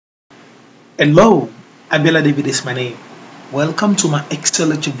Hello, Abiola David is my name. Welcome to my Excel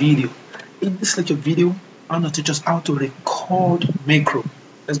lecture video. In this lecture video, I'm going to teach us how to record macro.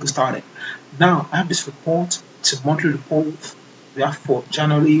 Let's get started. Now, I have this report. It's a monthly report. We have for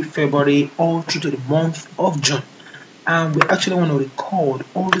January, February, all through to the month of June. And we actually want to record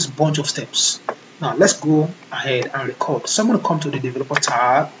all this bunch of steps. Now, let's go ahead and record. So I'm going to come to the developer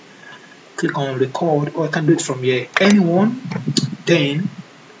tab, click on record, or I can do it from here. Anyone, then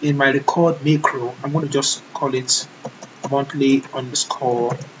in my record macro, I'm going to just call it monthly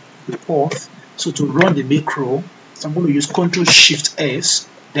underscore report. So to run the macro, so I'm going to use Ctrl Shift S,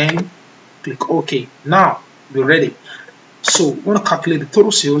 then click OK. Now we're ready. So we want to calculate the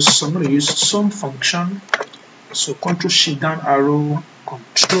total sales. So I'm going to use sum function. So Ctrl Shift down arrow,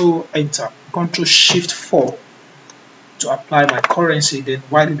 Ctrl Enter, Ctrl Shift 4 to apply my currency, then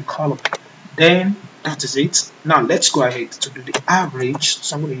widen the column. Then that is it. Now let's go ahead to do the average.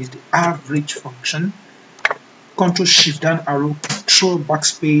 So I'm going to use the average function. Ctrl Shift down arrow, Control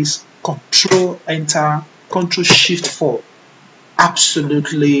backspace, Control Enter, Control Shift 4.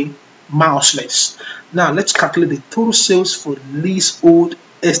 Absolutely mouseless. Now let's calculate the total sales for leasehold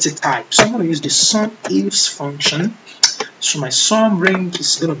estate type. So I'm going to use the sum ifs function. So my sum range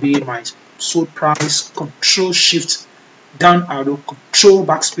is going to be my sold price, Control Shift down arrow, Control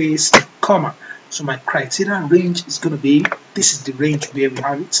backspace, comma. So my criteria range is going to be, this is the range where we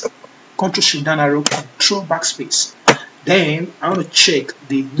have it, Control Shift down arrow, Control backspace. Then I want to check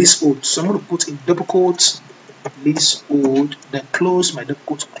the leasehold. So I'm going to put in double quotes leasehold, then close my double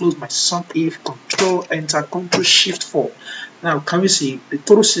quotes, close my sum if, Control Enter, Control Shift 4. Now can we see the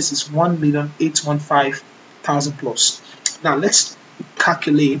total sales is 1,815,000 plus. Now let's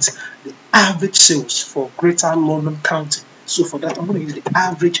calculate the average sales for Greater London County. So for that I'm going to use the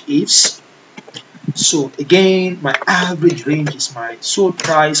average ifs. So again, my average range is my sold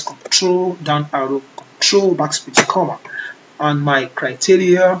price, Control down arrow, Control backspace, comma, and my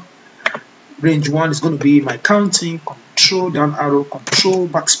criteria range 1 is going to be my counting, Control down arrow, Control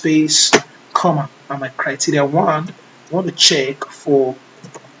backspace, comma, and my criteria 1 I want to check for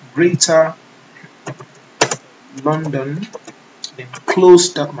Greater London, then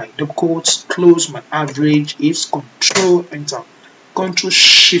close that my double quotes, close my average ifs, Control Enter, Control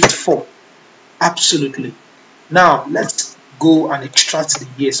Shift 4. Absolutely. Now let's go and extract the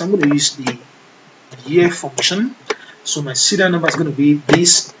year. So I'm going to use the year function. So my serial number is going to be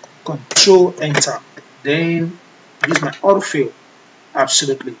this, Control Enter, then use my autofill.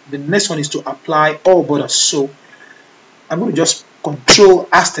 Absolutely. The next one is to apply all borders. So I'm going to just Control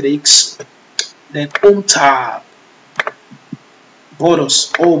asterisk, then Home tab,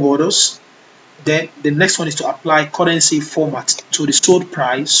 borders, all borders. Then the next one is to apply currency format to the sold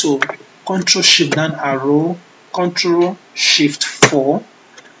price. So Control Shift down arrow, Control Shift 4.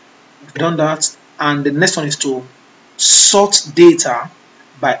 We've done that. And the next one is to sort data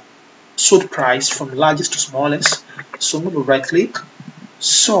by sold price from largest to smallest. So I'm going to right click,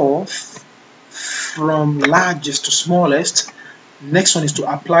 sort from largest to smallest. Next one is to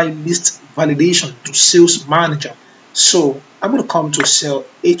apply list validation to sales manager. So I'm going to come to cell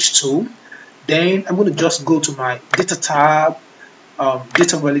H2. Then I'm going to just go to my data tab,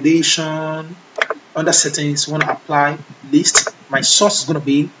 data validation, under settings, want to apply list. My source is going to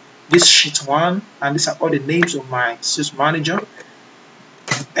be this sheet 1, and these are all the names of my sales manager.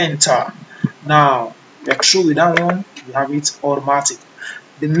 Enter. Now we're through with that one. We have it automatic.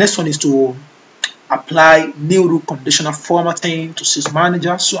 The next one is to apply new rule conditional formatting to sales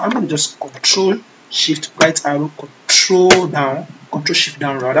manager. So I'm going to just Control Shift right arrow, Control down, Control Shift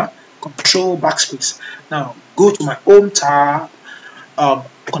down rather, Control backspace. Now go to my Home tab,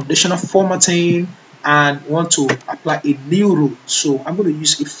 conditional formatting, and want to apply a new rule. So I'm going to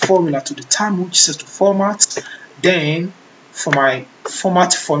use a formula to determine which cells to format. Then for my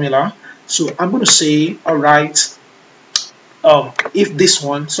format formula, so I'm going to say, all right, if this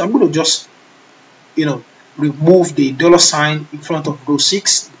one, so I'm going to just remove the $sign in front of row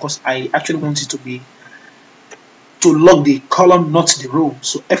 6 because I actually want it to be to log the column, not the row.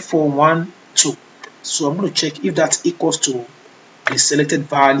 So F412. So I'm going to check if that equals to the selected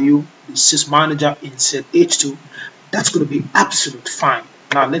value, the sales manager in cell H2. That's going to be absolute fine.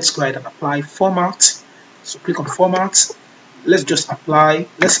 Now let's go ahead and apply format. So click on format. Let's just apply.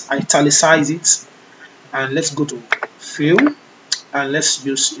 Let's italicize it, and let's go to fill, and let's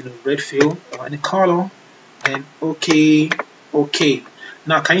use red fill or any color. And okay.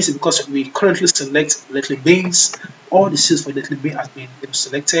 Now can you see, because we currently select Little Beans, all the cells for Little Bean has been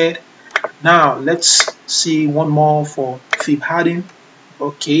selected. Now let's see one more for fib heading.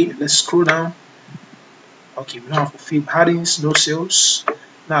 Okay, let's scroll down. Okay, we don't have fib headings, no sales.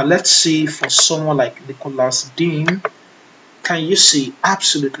 Now let's see for someone like Nicholas Dean. Can you see?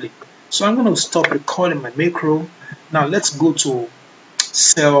 Absolutely. So I'm going to stop recording my macro. Now let's go to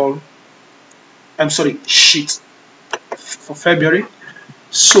sheet for February.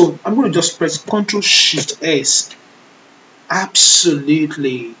 So I'm going to just press Ctrl Shift S.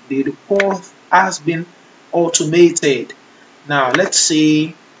 Absolutely, the report has been automated. Now let's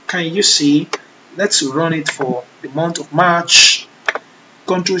see. Can you see? Let's run it for the month of March.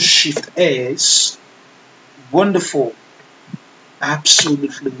 Ctrl Shift S. Wonderful.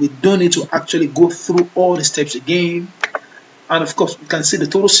 Absolutely, we don't need to actually go through all the steps again. And of course, you can see the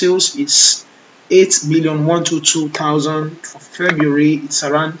total sales is 8,122,000 for February. It's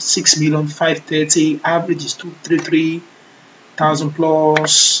around 6,530,000. Average is 233,000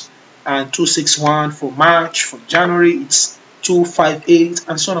 plus, and 261 for March. For January, it's 258,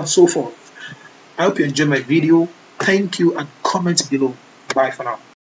 and so on and so forth. I hope you enjoyed my video. Thank you, and comment below. Bye for now.